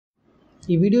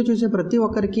ఈ వీడియో చూసే ప్రతి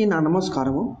ఒక్కరికి నా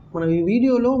నమస్కారము. మనం ఈ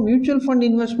వీడియోలో మ్యూచువల్ ఫండ్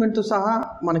ఇన్వెస్ట్మెంట్తో సహా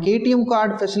మనకి ఏటీఎం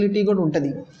కార్డ్ ఫెసిలిటీ కూడా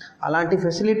ఉంటుంది. అలాంటి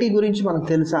ఫెసిలిటీ గురించి మనకు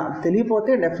తెలుసా?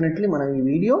 తెలియపోతే డెఫినెట్లీ మనం ఈ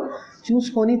వీడియో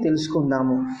చూసుకొని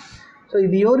తెలుసుకుందాము. సో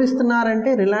ఇది ఎవరు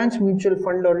ఇస్తున్నారంటే రిలయన్స్ మ్యూచువల్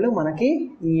ఫండ్ వాళ్ళు మనకి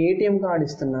ఈ ఏటీఎం కార్డ్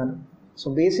ఇస్తున్నారు.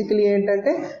 సో బేసికలీ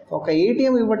ఏంటంటే ఒక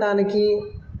ఏటీఎం ఇవ్వడానికి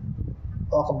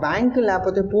ఒక బ్యాంక్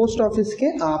లేకపోతే పోస్ట్ ఆఫీస్కి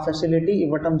ఆ ఫెసిలిటీ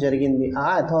ఇవ్వటం జరిగింది, ఆ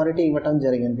అథారిటీ ఇవ్వటం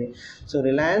జరిగింది. సో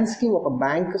రిలయన్స్కి ఒక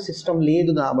బ్యాంక్ సిస్టమ్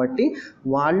లేదు కాబట్టి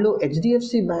వాళ్ళు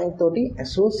హెచ్డిఎఫ్సి బ్యాంక్ తోటి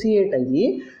అసోసియేట్ అయ్యి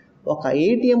ఒక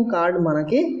ఏటీఎం కార్డ్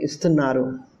మనకి ఇస్తున్నారు.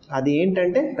 అది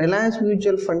ఏంటంటే రిలయన్స్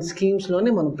మ్యూచువల్ ఫండ్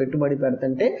స్కీమ్స్లోనే మనం పెట్టుబడి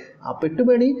పెడుతుంటే ఆ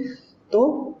పెట్టుబడితో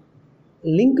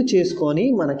లింక్ చేసుకొని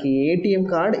మనకి ఏటీఎం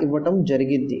కార్డ్ ఇవ్వటం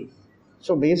జరిగిద్ది.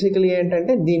 సో బేసికలీ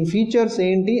ఏంటంటే దీని ఫీచర్స్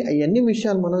ఏంటి అవన్నీ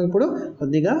విషయాలు మనం ఇప్పుడు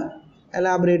కొద్దిగా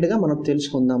ఎలాబరేట్గా మనం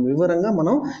తెలుసుకుందాము, వివరంగా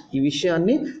మనం ఈ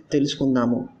విషయాన్ని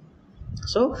తెలుసుకుందాము.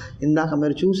 సో ఇందాక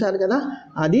మీరు చూశారు కదా,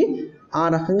 అది ఆ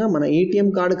రకంగా మన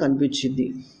ఏటీఎం కార్డు కనిపించింది.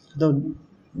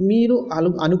 మీరు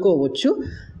అనుకోవచ్చు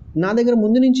నా దగ్గర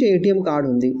ముందు నుంచి ఏటీఎం కార్డు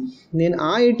ఉంది, నేను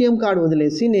ఆ ఏటీఎం కార్డు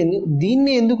వదిలేసి నేను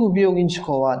దీన్ని ఎందుకు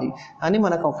ఉపయోగించుకోవాలి అని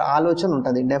మనకు ఒక ఆలోచన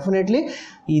ఉంటుంది. డెఫినెట్లీ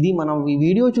ఇది మనం ఈ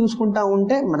వీడియో చూసుకుంటా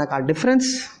ఉంటే మనకు ఆ డిఫరెన్స్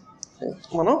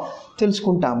మనం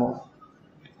తెలుసుకుంటాము.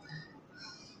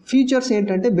 ఫీచర్స్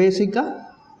ఏంటంటే బేసిక్గా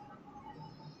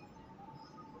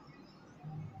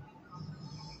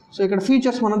సో ఇక్కడ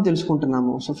ఫీచర్స్ మనం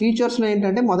తెలుసుకుంటున్నాము. సో ఫీచర్స్లో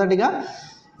ఏంటంటే మొదటిగా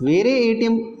వేరే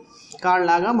ఏటీఎం కార్డ్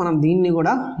లాగా మనం దీన్ని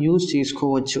కూడా యూజ్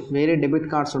చేసుకోవచ్చు. వేరే డెబిట్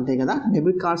కార్డ్స్ ఉంటాయి కదా,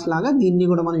 డెబిట్ కార్డ్స్ లాగా దీన్ని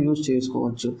కూడా మనం యూజ్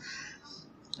చేసుకోవచ్చు.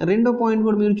 రెండో పాయింట్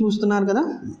కూడా మీరు చూస్తున్నారు కదా,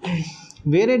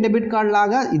 వేరే డెబిట్ కార్డ్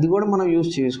లాగా ఇది కూడా మనం యూజ్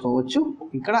చేసుకోవచ్చు.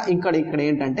 ఇక్కడ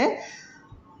ఏంటంటే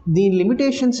దీని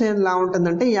లిమిటేషన్స్ ఎలా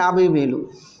ఉంటుందంటే 50,000.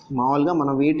 మామూలుగా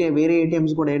మనం వేరే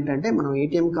ఏటీఎంస్ కూడా ఏంటంటే మనం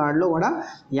ఏటీఎం కార్డులో కూడా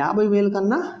 50,000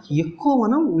 కన్నా ఎక్కువ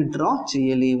మనం విత్డ్రా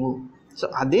చేయలేము. సో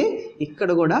అదే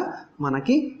ఇక్కడ కూడా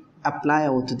మనకి అప్లై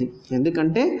అవుతుంది.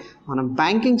 ఎందుకంటే మనం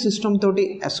బ్యాంకింగ్ సిస్టమ్ తోటి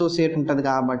అసోసియేట్ ఉంటుంది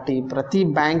కాబట్టి ప్రతి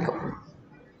బ్యాంక్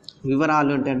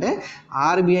వివరాలు ఏంటంటే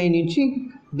ఆర్బీఐ నుంచి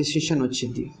డిసిషన్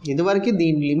వచ్చింది. ఇదివరకు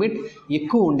దీని లిమిట్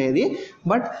ఎక్కువ ఉండేది,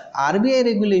 బట్ ఆర్బీఐ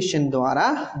రెగ్యులేషన్ ద్వారా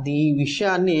ఈ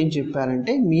విషయాన్ని ఏం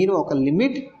చెప్పారంటే మీరు ఒక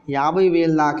లిమిట్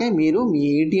 50,000 దాకే మీరు మీ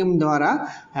ఏటీఎం ద్వారా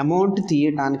అమౌంట్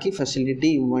తీయటానికి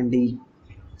ఫెసిలిటీ ఇవ్వండి.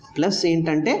 ప్లస్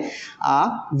ఏంటంటే ఆ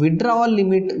విత్డ్రావల్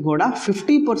లిమిట్ కూడా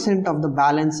 50% of the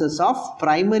balances of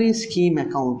primary scheme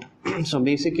account. So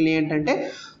basically ఏంటంటే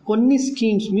కొన్ని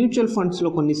స్కీమ్స్ మ్యూచువల్ ఫండ్స్లో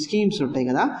కొన్ని స్కీమ్స్ ఉంటాయి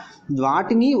కదా,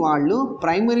 వాటిని వాళ్ళు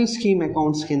ప్రైమరీ స్కీమ్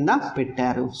అకౌంట్స్ కింద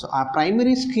పెట్టారు. సో ఆ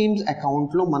ప్రైమరీ స్కీమ్స్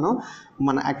అకౌంట్లో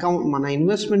మన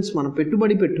ఇన్వెస్ట్మెంట్స్ మనం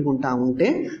పెట్టుబడి పెట్టుకుంటా ఉంటే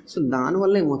సో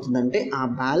దానివల్ల ఏమవుతుందంటే ఆ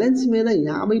బ్యాలెన్స్ మీద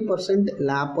 50%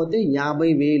 లేకపోతే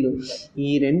 50,000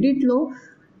 ఈ రెండిట్లో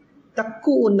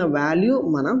తక్కువ ఉన్న వాల్యూ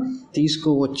మనం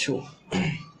తీసుకోవచ్చు.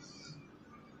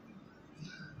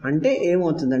 అంటే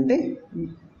ఏమవుతుందంటే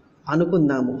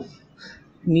అనుకుందాము,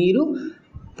 మీరు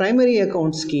ప్రైమరీ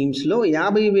అకౌంట్ స్కీమ్స్లో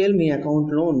 50,000 మీ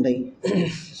అకౌంట్లో ఉన్నాయి.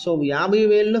 సో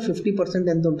 50,000లో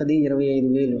 50% ఎంత ఉంటుంది?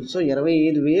 25,000. సో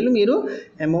 25,000 మీరు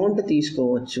అమౌంట్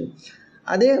తీసుకోవచ్చు.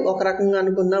 అదే ఒక రకంగా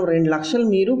అనుకుందాం 2 లక్షలు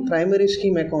మీరు ప్రైమరీ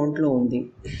స్కీమ్ అకౌంట్లో ఉంది.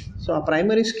 సో ఆ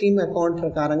ప్రైమరీ స్కీమ్ అకౌంట్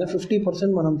ప్రకారంగా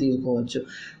 50% మనం తీసుకోవచ్చు,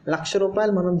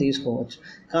 ₹1,00,000 మనం తీసుకోవచ్చు.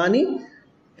 కానీ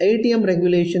ఏటీఎం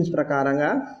రెగ్యులేషన్స్ ప్రకారంగా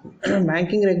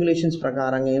బ్యాంకింగ్ రెగ్యులేషన్స్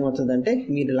ప్రకారంగా ఏమవుతుందంటే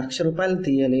మీరు ₹1,00,000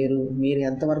 తీయలేరు. మీరు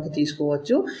ఎంతవరకు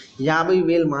తీసుకోవచ్చు?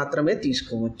 50,000 మాత్రమే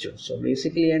తీసుకోవచ్చు. సో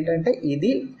బేసిక్లీ ఏంటంటే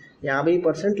ఇది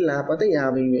 50% లేకపోతే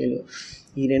 50,000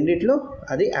 ఈ రెండిట్లో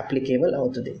అది అప్లికేబుల్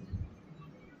అవుతుంది.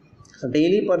 సో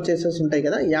డైలీ పర్చేసెస్ ఉంటాయి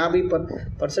కదా,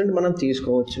 50% మనం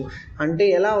తీసుకోవచ్చు. అంటే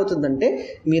ఎలా అవుతుందంటే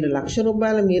మీరు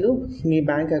 ₹1,00,000 మీరు మీ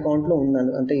బ్యాంక్ అకౌంట్లో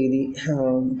ఉందని అంటే ఇది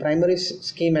ప్రైమరీ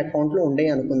స్కీమ్ అకౌంట్లో ఉండే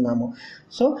అనుకుందాము.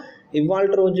 సో ఇవాళ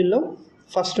రోజుల్లో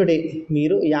ఫస్ట్ డే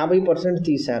మీరు 50%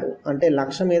 తీశారు అంటే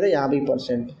 1,00,000 మీద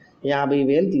 50%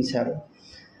 50,000 తీశారు.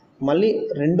 మళ్ళీ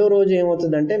రెండో రోజు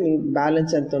ఏమవుతుందంటే మీ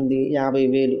బ్యాలెన్స్ ఎంత ఉంది?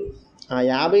 50,000. ఆ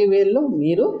 50,000లో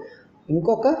మీరు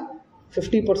ఇంకొక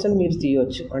 50% మీరు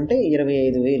తీయవచ్చు అంటే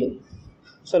 25,000.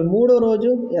 సో మూడో రోజు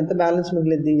ఎంత బ్యాలెన్స్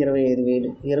మిగిలిద్ది?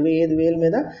 25,000. 25,000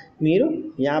 మీద మీరు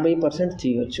 50%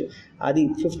 తీయవచ్చు. అది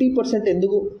 50%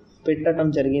 ఎందుకు పెట్టడం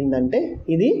జరిగిందంటే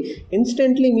ఇది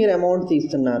ఇన్స్టెంట్లీ మీరు అమౌంట్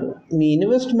తీస్తున్నారు, మీ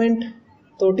ఇన్వెస్ట్మెంట్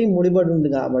తోటి ముడిపడి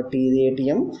ఉంది కాబట్టి ఇది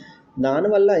ఏటీఎం.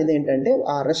 దానివల్ల ఇదేంటంటే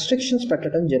ఆ రెస్ట్రిక్షన్స్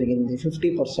పెట్టడం జరిగింది.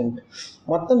 50%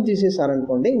 మొత్తం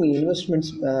తీసేసారనుకోండి మీ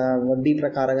ఇన్వెస్ట్మెంట్స్ వడ్డీ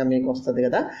ప్రకారంగా మీకు వస్తుంది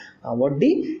కదా, ఆ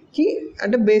వడ్డీకి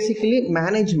అంటే బేసికలీ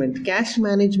మేనేజ్మెంట్ క్యాష్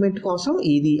మేనేజ్మెంట్ కోసం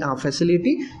ఇది ఆ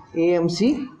ఫెసిలిటీ ఏఎంసి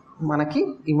మనకి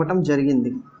ఇవ్వటం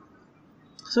జరిగింది.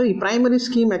 సో ఈ ప్రైమరీ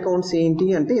స్కీమ్ అకౌంట్స్ ఏంటి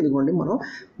అంటే ఇదిగోండి, మనం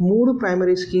 3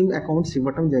 ప్రైమరీ స్కీమ్ అకౌంట్స్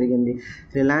ఇవ్వటం జరిగింది.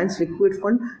 Reliance liquid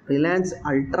fund, Reliance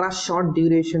ultra short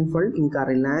duration fund, ఇంకా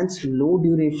రిలయన్స్ లో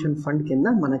డ్యూరేషన్ ఫండ్ కింద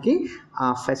మనకి ఆ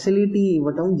ఫెసిలిటీ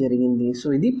ఇవ్వటం జరిగింది. సో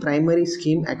ఇది ప్రైమరీ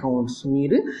స్కీమ్ అకౌంట్స్.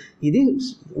 మీరు ఇది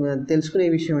తెలుసుకునే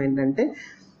విషయం ఏంటంటే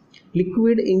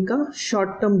లిక్విడ్ ఇంకా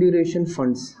షార్ట్ టర్మ్ డ్యూరేషన్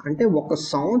ఫండ్స్ అంటే 1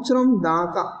 సంవత్సరం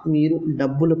దాకా మీరు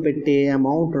డబ్బులు పెట్టే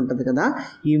అమౌంట్ ఉంటుంది కదా,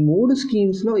 ఈ 3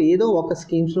 స్కీమ్స్లో ఏదో ఒక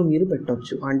స్కీమ్స్లో మీరు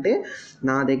పెట్టవచ్చు. అంటే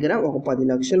నా దగ్గర ఒక 10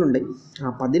 లక్షలు ఉన్నాయి,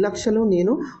 ఆ 10 లక్షలు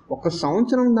నేను 1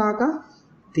 సంవత్సరం దాకా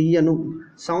తీయను,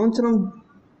 సంవత్సరం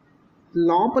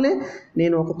లోపలే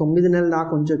నేను ఒక 9 నెలల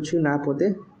దాకా ఉంచవచ్చు, లేకపోతే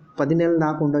 10 నెలల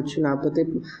దాకా ఉండొచ్చు, లేకపోతే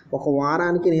ఒక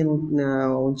వారానికి నేను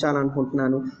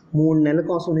ఉంచాలనుకుంటున్నాను, 3 నెలల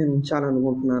కోసం నేను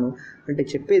ఉంచాలనుకుంటున్నాను. అంటే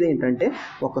చెప్పేది ఏంటంటే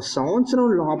 1 సంవత్సరం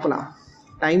లోపల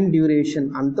టైం డ్యూరేషన్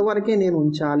అంతవరకే నేను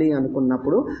ఉంచాలి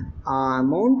అనుకున్నప్పుడు ఆ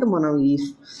అమౌంట్ మనం ఈ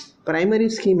ప్రైమరీ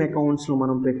స్కీమ్ అకౌంట్స్లో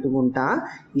మనం పెట్టుకుంటా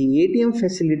ఈ ఏటీఎం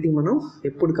ఫెసిలిటీ మనం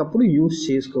ఎప్పటికప్పుడు యూస్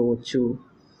చేసుకోవచ్చు.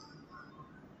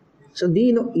 సో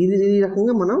ఈ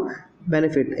రకంగా మనం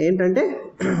బెనిఫిట్ ఏంటంటే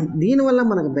దీనివల్ల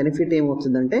మనకు బెనిఫిట్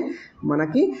ఏమవుతుందంటే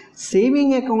మనకి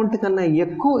సేవింగ్ అకౌంట్ కన్నా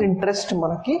ఎక్కువ ఇంట్రెస్ట్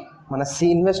మనకి మన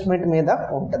ఇన్వెస్ట్మెంట్ మీద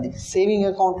ఉంటుంది. సేవింగ్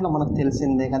అకౌంట్లో మనకు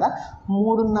తెలిసిందే కదా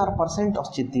 3.5%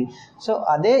 వచ్చింది. సో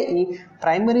అదే ఈ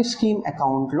ప్రైమరీ స్కీమ్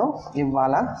అకౌంట్లో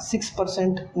ఇవాళ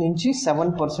 6% నుంచి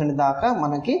 7% దాకా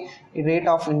మనకి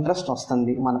రేట్ ఆఫ్ ఇంట్రెస్ట్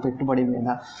వస్తుంది మన పెట్టుబడి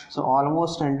మీద. సో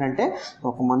ఆల్మోస్ట్ ఏంటంటే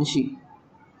ఒక మనిషి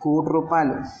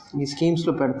 ₹1,00,00,000 ఈ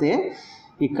స్కీమ్స్లో పెడితే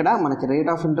ఇక్కడ మనకి రేట్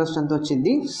ఆఫ్ ఇంట్రెస్ట్ ఎంత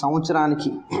వచ్చింది, సంవత్సరానికి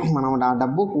మనం ఆ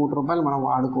డబ్బు ₹1,00,00,000 మనం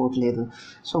వాడుకోవట్లేదు.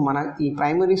 సో మన ఈ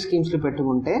ప్రైమరీ స్కీమ్స్లో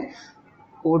పెట్టుకుంటే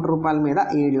 ₹1,00,00,000 మీద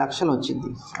 7 లక్షలు వచ్చింది.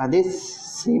 అదే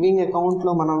సేవింగ్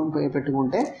అకౌంట్లో మనం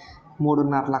పెట్టుకుంటే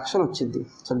 3.5 లక్షలు వచ్చింది.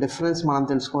 సో డిఫరెన్స్ మనం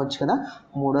తెలుసుకోవచ్చు కదా,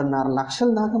 3.5 లక్షల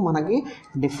దాకా మనకి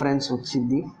డిఫరెన్స్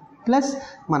వచ్చింది. ప్లస్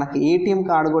మనకి ఏటీఎం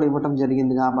కార్డు కూడా ఇవ్వటం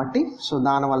జరిగింది కాబట్టి సో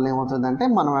దానివల్ల ఏమవుతుందంటే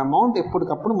మనం అమౌంట్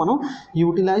ఎప్పటికప్పుడు మనం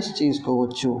యూటిలైజ్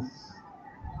చేసుకోవచ్చు.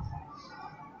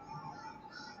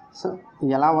 సో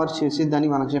ఎలా వర్క్ చేసిద్దని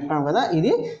మనకు చెప్పాం కదా,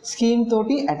 ఇది స్కీమ్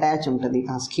తోటి అటాచ్ ఉంటుంది.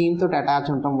 ఆ స్కీమ్ తోటి అటాచ్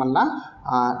ఉండటం వల్ల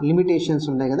లిమిటేషన్స్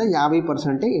ఉన్నాయి కదా,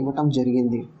 50% ఇవ్వటం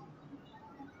జరిగింది.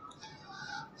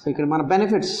 సో ఇక్కడ మన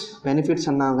బెనిఫిట్స్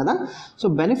అన్నాం కదా. సో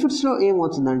బెనిఫిట్స్లో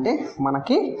ఏమవుతుందంటే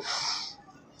మనకి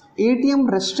ఏటీఎం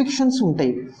రెస్ట్రిక్షన్స్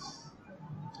ఉంటాయి.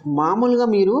 మామూలుగా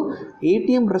మీరు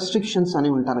ఏటీఎం రెస్ట్రిక్షన్స్ అని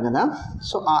ఉంటారు కదా.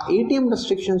 సో ఆ ఏటీఎం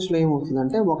రెస్ట్రిక్షన్స్లో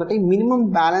ఏమవుతుందంటే ఒకటి మినిమం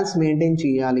బ్యాలెన్స్ మెయింటైన్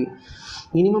చేయాలి.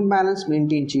 మినిమం బ్యాలెన్స్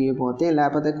మెయింటైన్ చేయకపోతే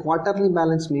లేకపోతే క్వార్టర్లీ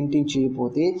బ్యాలెన్స్ మెయింటైన్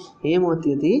చేయకపోతే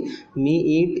ఏమవుతుంది,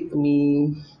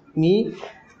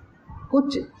 మీకు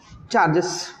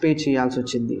ఛార్జెస్ పే చేయాల్సి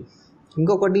వచ్చింది.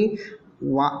 ఇంకొకటి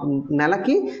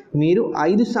నెలకి మీరు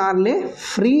 5 సార్లే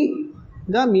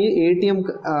ఫ్రీగా మీ ఏటీఎం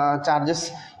ఛార్జెస్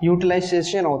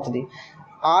యూటిలైజేషన్ అవుతుంది.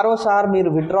 6వ సారి మీరు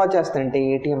విత్డ్రా చేస్తుంటే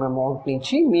ఏటీఎం అమౌంట్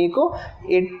నుంచి మీకు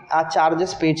ఆ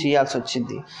ఛార్జెస్ పే చేయాల్సి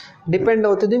వచ్చింది. డిపెండ్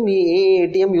అవుతుంది మీ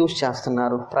ఏటీఎం యూస్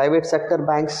చేస్తున్నారు, private sector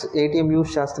banks ATM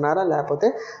use చేస్తున్నారా లేకపోతే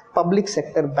public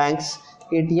sector banks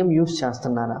ATM use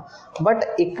చేస్తున్నారా. బట్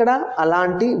ఇక్కడ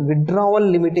అలాంటి విత్డ్రావల్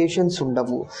లిమిటేషన్స్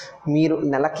ఉండవు. మీరు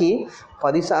నెలకి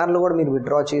 10 సార్లు కూడా మీరు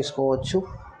విత్డ్రా చేసుకోవచ్చు,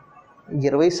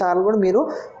 20 సార్లు కూడా మీరు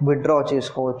విత్డ్రా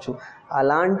చేసుకోవచ్చు.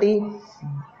 అలాంటి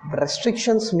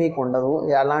రెస్ట్రిక్షన్స్ మీకు ఉండదు,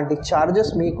 అలాంటి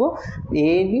ఛార్జెస్ మీకు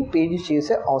ఏవి పే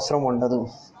చేసే అవసరం ఉండదు.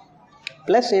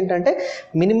 ప్లస్ ఏంటంటే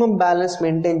మినిమం బ్యాలెన్స్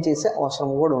మెయింటైన్ చేసే అవసరం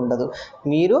కూడా ఉండదు.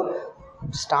 మీరు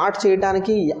స్టార్ట్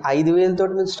చేయడానికి 5,000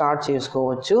 తోటి మీరు స్టార్ట్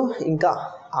చేసుకోవచ్చు. ఇంకా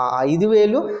ఆ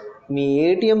 5,000 మీ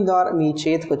ఏటీఎం ద్వారా మీ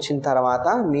చేతికి వచ్చిన తర్వాత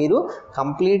మీరు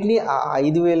కంప్లీట్లీ ఆ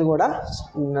 5,000 కూడా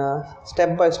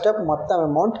స్టెప్ బై స్టెప్ మొత్తం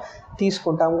అమౌంట్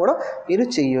తీసుకుంటాం కూడా మీరు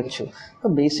చేయొచ్చు.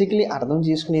 బేసిక్లీ అర్థం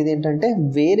చేసుకునేది ఏంటంటే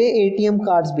వేరే ఏటీఎం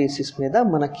కార్డ్స్ బేసిస్ మీద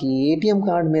మనకి ఏటీఎం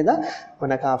కార్డ్ మీద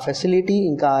మనకు ఆ ఫెసిలిటీ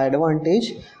ఇంకా అడ్వాంటేజ్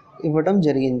ఇవ్వడం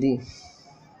జరిగింది.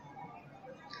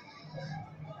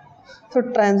 సో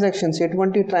ట్రాన్సాక్షన్స్,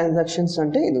 ఎటువంటి ట్రాన్సాక్షన్స్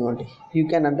అంటే ఇదిగోండి, you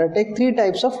can undertake 3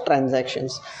 types of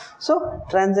transactions. So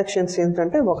transactions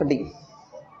ఏంటంటే ఒకటి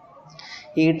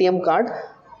ఏటీఎం కార్డ్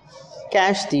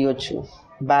క్యాష్ తీయొచ్చు,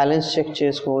 బ్యాలెన్స్ చెక్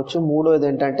చేసుకోవచ్చు. మూడోది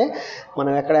ఏంటంటే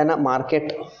మనం ఎక్కడైనా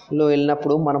మార్కెట్లో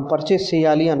వెళ్ళినప్పుడు మనం పర్చేస్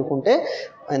చేయాలి అనుకుంటే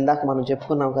ఇందాక మనం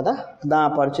చెప్పుకున్నాం కదా,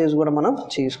 పర్చేస్ కూడా మనం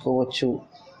చేసుకోవచ్చు.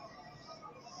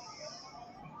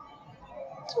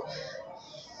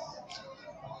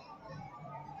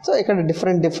 సో ఇక్కడ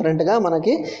డిఫరెంట్గా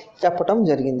మనకి చెప్పటం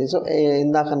జరిగింది. సో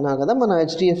ఇందాకన్నా కదా మన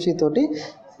హెచ్డిఎఫ్సి తోటి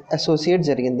అసోసియేట్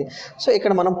జరిగింది. సో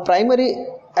ఇక్కడ మనం ప్రైమరీ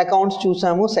అకౌంట్స్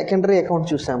చూసాము, సెకండరీ అకౌంట్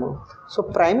చూసాము. సో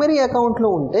ప్రైమరీ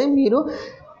అకౌంట్లో ఉంటే మీరు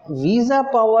వీసా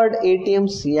పవర్డ్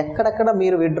ఏటీఎంస్ ఎక్కడెక్కడ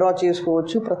మీరు విత్డ్రా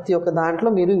చేసుకోవచ్చు, ప్రతి ఒక్క దాంట్లో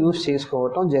మీరు యూస్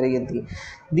చేసుకోవటం జరిగింది.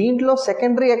 దీంట్లో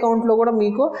సెకండరీ అకౌంట్లో కూడా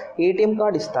మీకు ఏటీఎం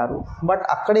కార్డ్ ఇస్తారు. బట్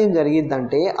అక్కడ ఏం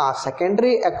జరిగిద్దంటే ఆ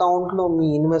సెకండరీ అకౌంట్లో మీ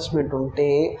ఇన్వెస్ట్మెంట్ ఉంటే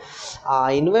ఆ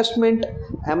ఇన్వెస్ట్మెంట్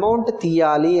అమౌంట్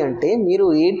తీయాలి అంటే మీరు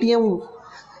ఏటీఎం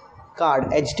కార్డ్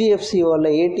హెచ్డిఎఫ్సి వాళ్ళ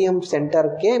ఏటీఎం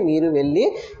సెంటర్కే మీరు వెళ్ళి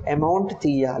అమౌంట్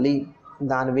తీయాలి.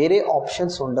 దాని వేరే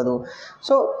ఆప్షన్స్ ఉండదు.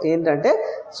 సో ఏంటంటే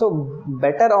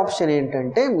బెటర్ ఆప్షన్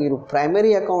ఏంటంటే మీరు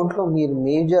ప్రైమరీ అకౌంట్లో మీరు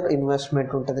మేజర్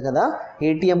ఇన్వెస్ట్మెంట్ ఉంటుంది కదా,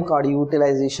 ఏటీఎం కార్డ్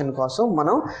యూటిలైజేషన్ కోసం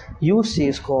మనం యూస్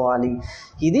చేసుకోవాలి.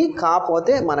 ఇది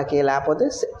కాకపోతే మనకి లేకపోతే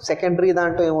సెకండరీ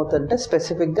దాంట్లో ఏమవుతుందంటే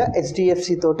స్పెసిఫిక్గా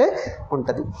హెచ్డిఎఫ్సి తోటే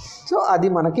ఉంటుంది. సో అది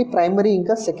మనకి ప్రైమరీ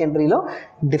ఇంకా సెకండరీలో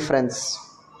డిఫరెన్స్.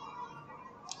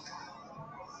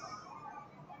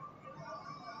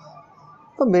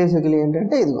 బేసికలీ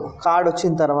ఏంటంటే ఇదిగో కార్డ్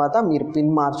వచ్చిన తర్వాత మీరు పిన్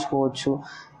మార్చుకోవచ్చు,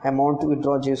 అమౌంట్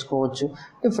విత్డ్రా చేసుకోవచ్చు,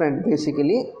 డిఫరెంట్.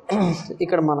 బేసికలీ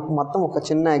ఇక్కడ మనకు మొత్తం ఒక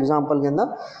చిన్న ఎగ్జాంపుల్ కింద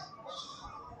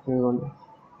ఇదిగోండి.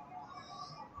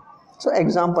 సో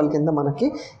ఎగ్జాంపుల్ కింద మనకి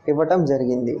ఇవ్వటం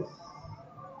జరిగింది.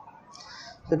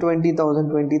 సో 20,000,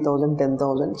 20,000,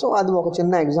 10,000. సో అది ఒక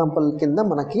చిన్న ఎగ్జాంపుల్ కింద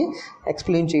మనకి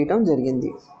ఎక్స్ప్లెయిన్ చేయటం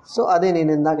జరిగింది. సో అదే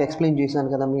నేను ఇందాక ఎక్స్ప్లెయిన్ చేశాను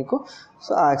కదా మీకు.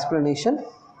 సో ఆ ఎక్స్ప్లెనేషన్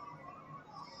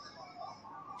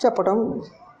చెప్పటం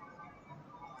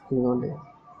ఇదిగోండి.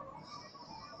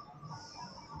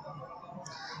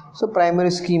 సో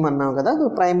ప్రైమరీ స్కీమ్ అన్నాం కదా,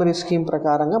 ప్రైమరీ స్కీమ్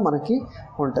ప్రకారంగా మనకి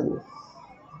ఉంటుంది.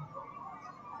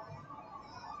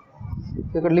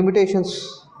 ఇక్కడ లిమిటేషన్స్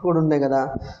కూడా ఉన్నాయి కదా.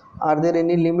 Are there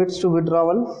any limits to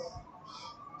withdrawal?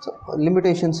 So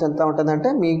limitations ఎంత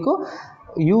ఉంటుందంటే మీకు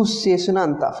యూస్ చేసిన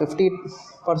అంత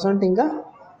 50%. ఇంకా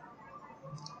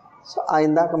సో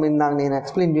ఇందాక నేను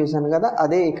ఎక్స్ప్లెయిన్ చేశాను కదా,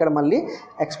 అదే ఇక్కడ మళ్ళీ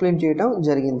ఎక్స్ప్లెయిన్ చేయడం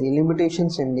జరిగింది.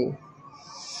 లిమిటేషన్స్ అండి,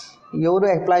 ఎవరు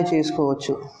అప్లై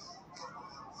చేసుకోవచ్చు.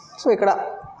 సో ఇక్కడ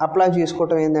అప్లై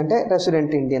చేసుకోవటం ఏంటంటే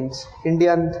రెసిడెంట్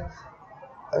ఇండియన్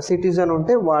సిటిజన్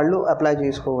ఉంటే వాళ్ళు అప్లై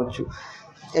చేసుకోవచ్చు.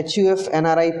 HUF,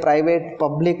 NRI, private,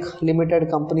 public, limited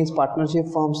companies,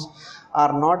 partnership firms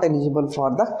are not eligible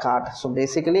for the card. So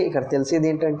basically ఇక్కడ తెలిసేది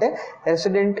ఏంటంటే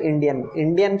రెసిడెంట్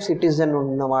ఇండియన్ సిటిజన్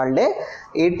ఉన్న వాళ్ళే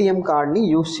ఏటీఎం కార్డ్ని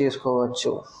యూస్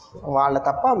చేసుకోవచ్చు. వాళ్ళ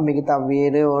తప్ప మిగతా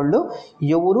వేరే వాళ్ళు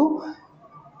ఎవరు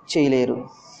చేయలేరు.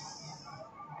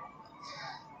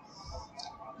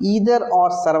 Either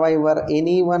are survivor,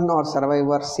 anyone are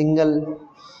survivor single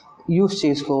use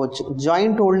చేసుకోవచ్చు.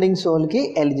 జాయింట్ హోల్డింగ్స్ వాళ్ళకి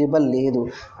ఎలిజిబుల్ లేదు.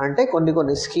 అంటే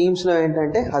కొన్ని స్కీమ్స్లో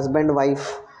ఏంటంటే హస్బెండ్ వైఫ్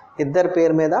ఇద్దరి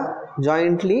పేరు మీద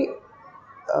జాయింట్లీ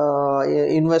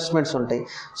ఇన్వెస్ట్మెంట్స్ ఉంటాయి.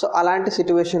 సో అలాంటి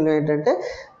సిచ్యువేషన్లో ఏంటంటే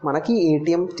మనకి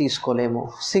ఏటీఎం తీసుకోలేము.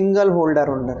 సింగిల్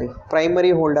హోల్డర్ ఉండాలి,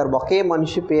 ప్రైమరీ హోల్డర్ ఒకే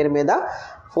మనిషి పేరు మీద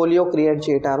ఫోలియో క్రియేట్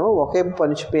చేయటారు, ఒకే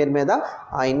మనిషి పేరు మీద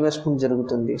ఆ ఇన్వెస్ట్మెంట్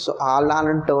జరుగుతుంది. సో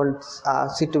అలాంటి ఆ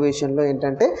సిచ్యువేషన్లో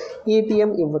ఏంటంటే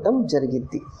ఏటీఎం ఇవ్వటం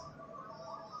జరిగిద్ది.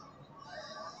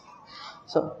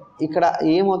 సో ఇక్కడ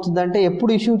ఏమవుతుందంటే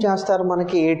ఎప్పుడు ఇష్యూ చేస్తారు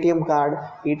మనకి ఏటీఎం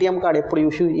కార్డ్ ఎప్పుడు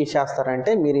ఇష్యూ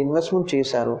చేస్తారంటే మీరు ఇన్వెస్ట్మెంట్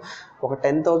చేశారు, ఒక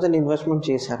 10,000 ఇన్వెస్ట్మెంట్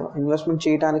చేశారు. ఇన్వెస్ట్మెంట్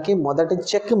చేయడానికి మొదటి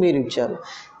చెక్ మీరు ఇచ్చారు.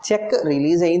 చెక్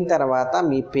రిలీజ్ అయిన తర్వాత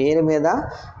మీ పేరు మీద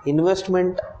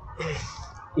ఇన్వెస్ట్మెంట్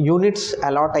యూనిట్స్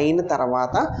అలాట్ అయిన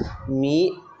తర్వాత మీ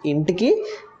ఇంటికి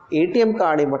ఏటీఎం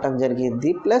కార్డ్ ఇవ్వటం జరిగింది.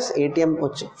 ప్లస్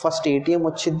ఫస్ట్ ఏటీఎం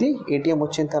వచ్చింది. ఏటీఎం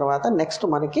వచ్చిన తర్వాత నెక్స్ట్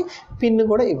మనకి పిన్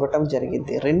కూడా ఇవ్వటం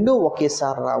జరిగింది. రెండు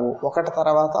ఒకేసారి రావు, ఒకటి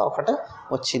తర్వాత ఒకటి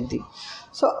వచ్చింది.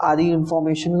 సో అది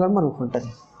ఇన్ఫర్మేషన్ కూడా మనకు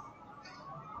ఉంటుంది.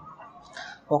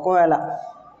 ఒకవేళ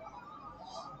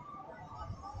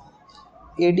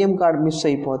ఏటీఎం కార్డ్ మిస్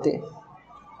అయిపోతే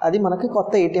అది మనకి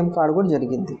కొత్త ఏటీఎం కార్డ్ కూడా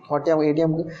జరిగింది.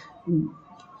 ఏటీఎం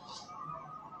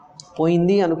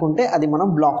పోయింది అనుకుంటే అది మనం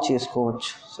బ్లాక్ చేసుకోవచ్చు.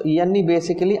 సో ఇవన్నీ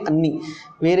బేసికలీ అన్నీ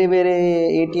వేరే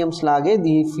ఏటీఎంస్ లాగే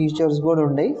ఈ ఫీచర్స్ కూడా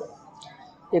ఉన్నాయి,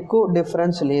 ఎక్కువ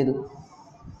డిఫరెన్స్ లేదు.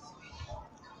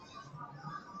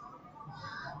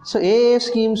 సో ఏ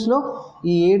స్కీమ్స్లో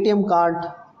ఈ ఏటీఎం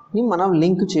కార్డ్ని మనం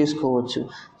లింక్ చేసుకోవచ్చు.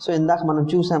 సో ఇందాక మనం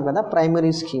చూసాం కదా ప్రైమరీ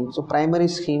స్కీమ్. సో ప్రైమరీ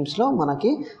స్కీమ్స్లో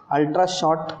మనకి ultra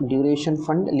short duration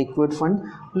fund, liquid fund,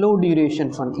 లో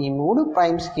డ్యూరేషన్ ఫండ్, ఈ 3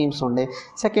 ప్రైమ్ స్కీమ్స్ ఉండే.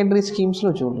 సెకండరీ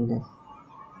స్కీమ్స్లో చూడండి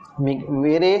మీకు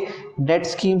వేరే డెట్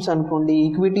స్కీమ్స్ అనుకోండి,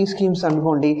 ఈక్విటీ స్కీమ్స్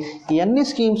అనుకోండి, ఇవన్నీ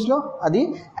స్కీమ్స్లో అది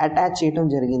అటాచ్ చేయడం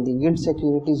జరిగింది. Guild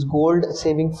securities, gold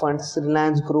saving funds,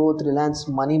 Reliance growth, Reliance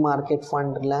money market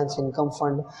fund, Reliance income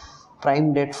fund, prime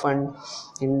debt fund,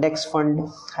 index fund,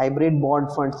 hybrid bond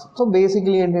funds. So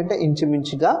basically ఏంటంటే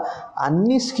ఇంచుమించుగా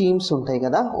అన్ని స్కీమ్స్ ఉంటాయి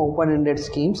కదా ఓపెన్ ఎండెడ్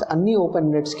స్కీమ్స్, అన్ని ఓపెన్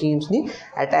ఎండెడ్ స్కీమ్స్ని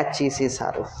అటాచ్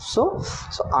చేసేసారు. So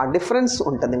ఆ difference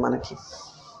ఉంటుంది మనకి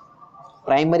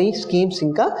ప్రైమరీ స్కీమ్స్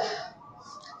ఇంకా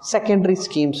సెకండరీ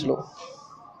స్కీమ్స్లో.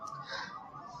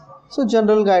 సో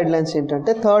జనరల్ గైడ్లైన్స్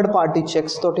ఏంటంటే థర్డ్ పార్టీ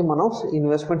చెక్స్ తోటి మనం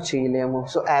ఇన్వెస్ట్మెంట్ చేయలేము.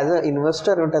 సో యాజ్ అ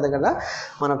ఇన్వెస్టర్ ఉంటుంది కదా,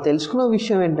 మనం తెలుసుకున్న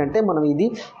విషయం ఏంటంటే మనం ఇది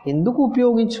ఎందుకు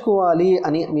ఉపయోగించుకోవాలి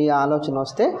అని మీ ఆలోచన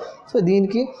వస్తే, సో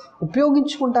దీనికి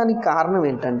ఉపయోగించుకోవటానికి కారణం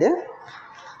ఏంటంటే,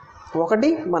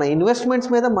 ఒకటి మన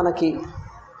ఇన్వెస్ట్మెంట్స్ మీద మనకి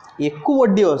ఎక్కువ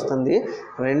వడ్డీ వస్తుంది.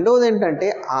 రెండోది ఏంటంటే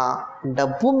ఆ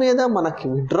డబ్బు మీద మనకి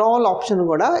విత్డ్రావల్ ఆప్షన్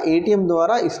కూడా ఏటీఎం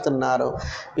ద్వారా ఇస్తున్నారు.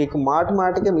 మీకు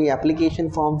మాటికి మీ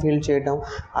అప్లికేషన్ ఫామ్ ఫిల్ చేయడం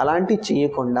అలాంటివి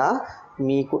చేయకుండా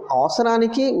మీకు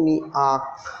అవసరానికి మీ ఆ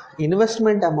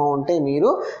ఇన్వెస్ట్మెంట్ అమౌంటే మీరు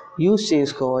యూజ్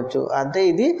చేసుకోవచ్చు. అంటే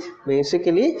ఇది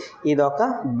బేసికలీ ఇది ఒక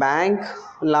బ్యాంక్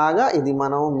లాగా ఇది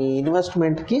మనం మీ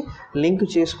ఇన్వెస్ట్మెంట్కి లింక్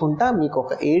చేసుకుంటా మీకు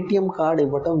ఒక ఏటీఎం కార్డ్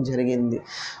ఇవ్వటం జరిగింది.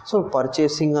 సో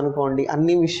పర్చేసింగ్ అనుకోండి,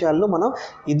 అన్ని విషయాల్లో మనం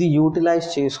ఇది యూటిలైజ్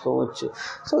చేసుకోవచ్చు.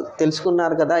 సో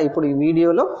తెలుసుకున్నారు కదా ఇప్పుడు ఈ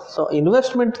వీడియోలో. సో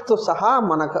ఇన్వెస్ట్మెంట్తో సహా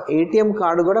మనకు ఏటీఎం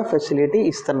కార్డు కూడా ఫెసిలిటీ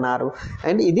ఇస్తున్నారు.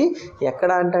 అండ్ ఇది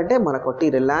ఎక్కడ అంటే మనకొట్టి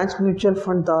రిలయన్స్ మ్యూచువల్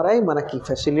ఫండ్ ద్వారా మనకి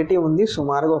ఫెసిలిటీ ఉంది.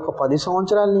 సుమారుగా ఒక 10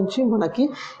 సంవత్సరాల నుంచి మనకి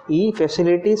ఈ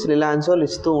ఫెసిలిటీస్ రిలయన్స్ వాళ్ళు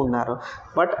ఇస్తూ ఉన్నారు.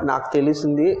 బట్ నాకు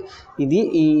తెలిసింది ఇది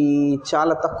ఈ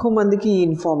చాలా తక్కువ మందికి ఈ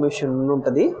ఇన్ఫర్మేషన్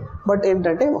ఉంటుంది. బట్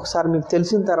ఏంటంటే ఒకసారి మీకు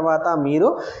తెలిసిన తర్వాత మీరు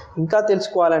ఇంకా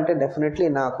తెలుసుకోవాలంటే డెఫినెట్లీ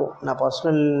నాకు నా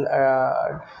పర్సనల్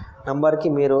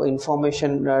నంబర్కి మీరు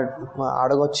ఇన్ఫర్మేషన్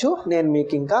అడగొచ్చు. నేను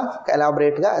మీకు ఇంకా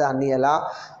ఎలాబరేట్గా దాన్ని ఎలా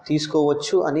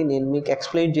తీసుకోవచ్చు అని నేను మీకు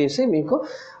ఎక్స్ప్లెయిన్ చేసి మీకు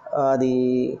అది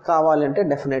కావాలంటే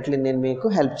డెఫినెట్లీ నేను మీకు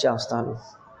హెల్ప్ చేస్తాను.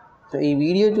 ఈ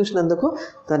వీడియో చూసినందుకు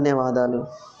ధన్యవాదాలు.